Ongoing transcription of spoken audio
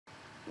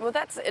Well,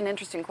 that's an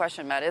interesting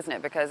question, Matt, isn't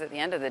it? Because at the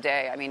end of the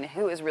day, I mean,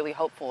 who is really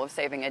hopeful of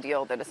saving a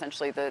deal that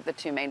essentially the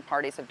two main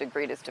parties have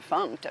agreed is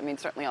defunct? I mean,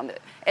 certainly on the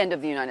end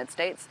of the United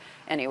States,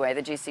 anyway,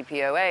 the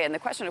GCPOA. And the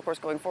question, of course,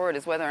 going forward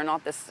is whether or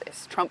not this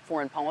Trump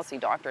foreign policy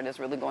doctrine is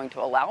really going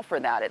to allow for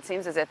that. It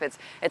seems as if it's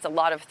a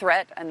lot of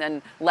threat and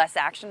then less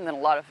action, then a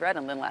lot of threat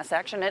and then less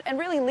action, and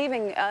really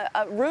leaving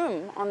a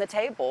room on the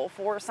table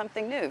for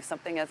something new,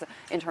 something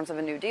in terms of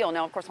a new deal.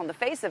 Now, of course, on the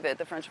face of it,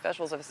 the French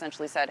officials have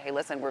essentially said, hey,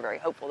 listen, we're very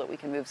hopeful that we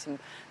can move some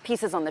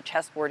pieces on the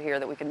chessboard here,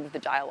 that we can move the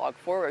dialogue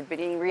forward. But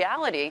in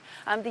reality,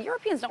 the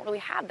Europeans don't really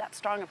have that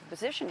strong of a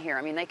position here.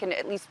 I mean, they can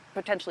at least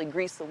potentially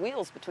grease the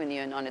wheels between the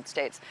United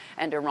States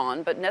and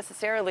Iran, but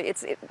necessarily,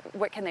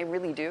 what can they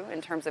really do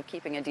in terms of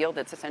keeping a deal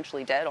that's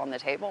essentially dead on the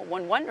table?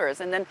 One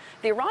wonders. And then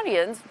the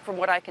Iranians, from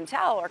what I can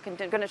tell, are going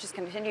to just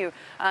continue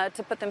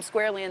to put them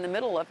squarely in the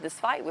middle of this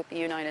fight with the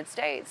United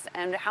States.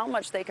 And how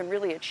much they can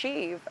really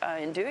achieve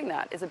in doing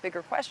that is a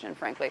bigger question,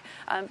 frankly,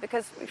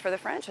 because for the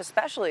French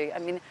especially, I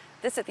mean,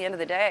 this at the end of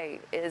the day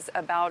is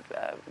about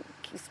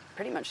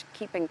pretty much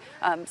keeping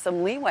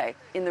some leeway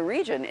in the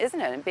region, isn't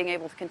it? And being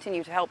able to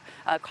continue to help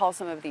call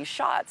some of these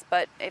shots.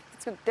 But if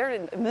they're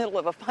in the middle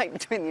of a fight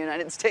between the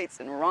United States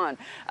and Iran,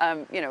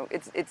 you know,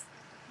 it's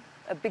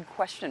a big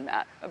question,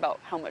 Matt, about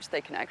how much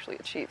they can actually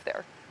achieve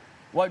there.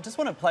 Well, I just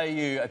want to play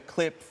you a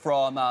clip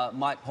from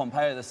Mike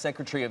Pompeo, the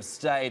Secretary of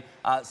State,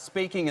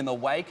 speaking in the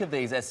wake of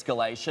these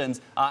escalations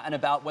and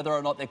about whether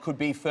or not there could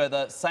be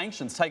further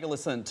sanctions. Take a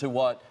listen to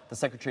what the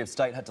Secretary of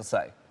State had to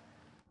say.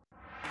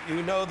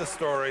 You know the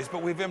stories,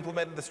 but we've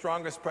implemented the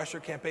strongest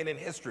pressure campaign in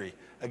history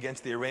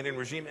against the Iranian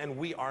regime, and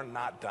we are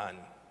not done.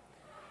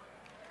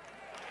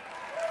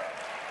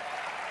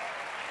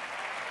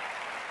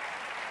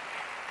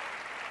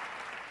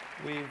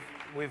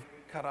 We've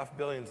cut off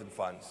billions in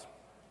funds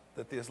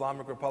that the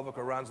Islamic Republic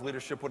of Iran's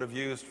leadership would have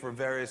used for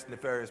various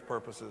nefarious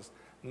purposes,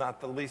 not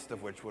the least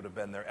of which would have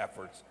been their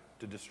efforts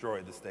to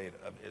destroy the state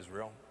of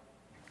Israel.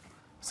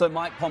 So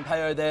Mike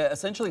Pompeo there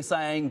essentially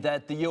saying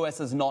that the US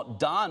is not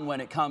done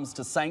when it comes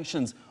to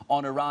sanctions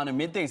on Iran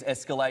amid these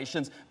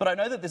escalations. But I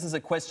know that this is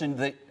a question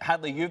that,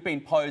 Hadley, you've been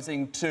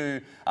posing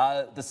to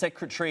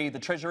the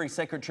Treasury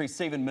Secretary,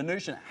 Steven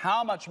Mnuchin.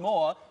 How much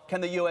more can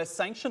the US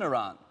sanction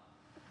Iran?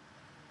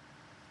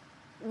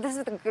 This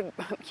is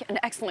an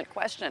excellent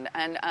question,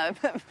 and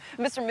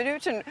Mr.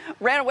 Mnuchin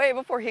ran away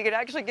before he could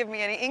actually give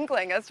me any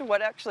inkling as to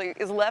what actually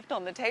is left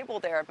on the table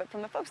there. But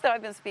from the folks that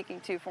I've been speaking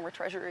to, former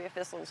Treasury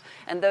officials,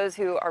 and those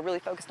who are really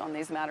focused on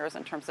these matters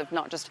in terms of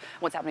not just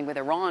what's happening with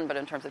Iran, but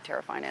in terms of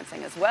terror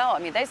financing as well, I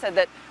mean, they said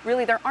that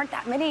really there aren't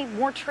that many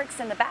more tricks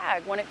in the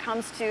bag when it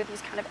comes to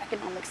these kind of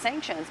economic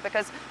sanctions,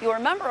 because you'll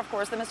remember, of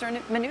course, that Mr.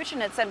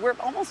 Mnuchin had said we're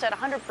almost at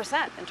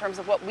 100% in terms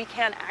of what we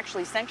can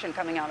actually sanction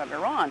coming out of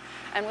Iran.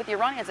 And with the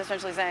Iranians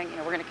essentially saying, you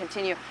know, we're going to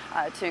continue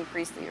to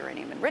increase the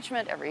uranium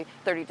enrichment every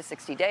 30 to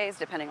 60 days,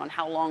 depending on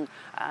how long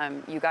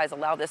you guys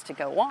allow this to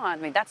go on. I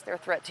mean, that's their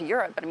threat to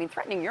Europe. But I mean,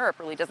 threatening Europe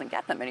really doesn't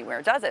get them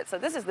anywhere, does it? So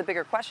this is the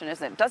bigger question,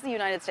 isn't it? Does the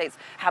United States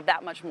have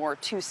that much more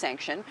to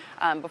sanction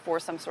before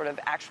some sort of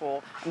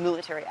actual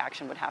military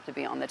action would have to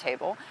be on the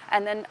table?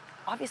 And then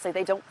obviously,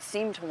 they don't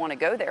seem to want to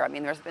go there. I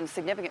mean, there's been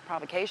significant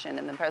provocation,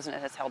 and the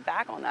president has held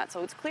back on that.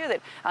 So it's clear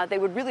that they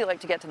would really like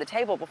to get to the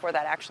table before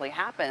that actually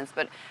happens.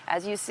 But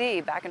as you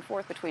see, back and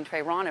forth between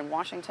Tehran and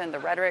Washington, the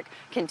rhetoric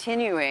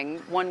continuing,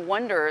 one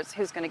wonders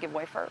who's going to give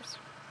way first.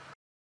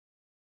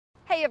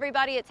 Hey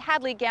everybody, it's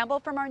Hadley Gamble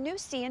from our new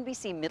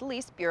CNBC Middle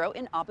East Bureau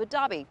in Abu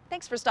Dhabi.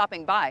 Thanks for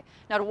stopping by.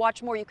 Now to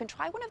watch more, you can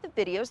try one of the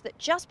videos that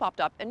just popped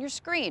up on your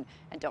screen.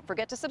 And don't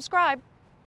forget to subscribe.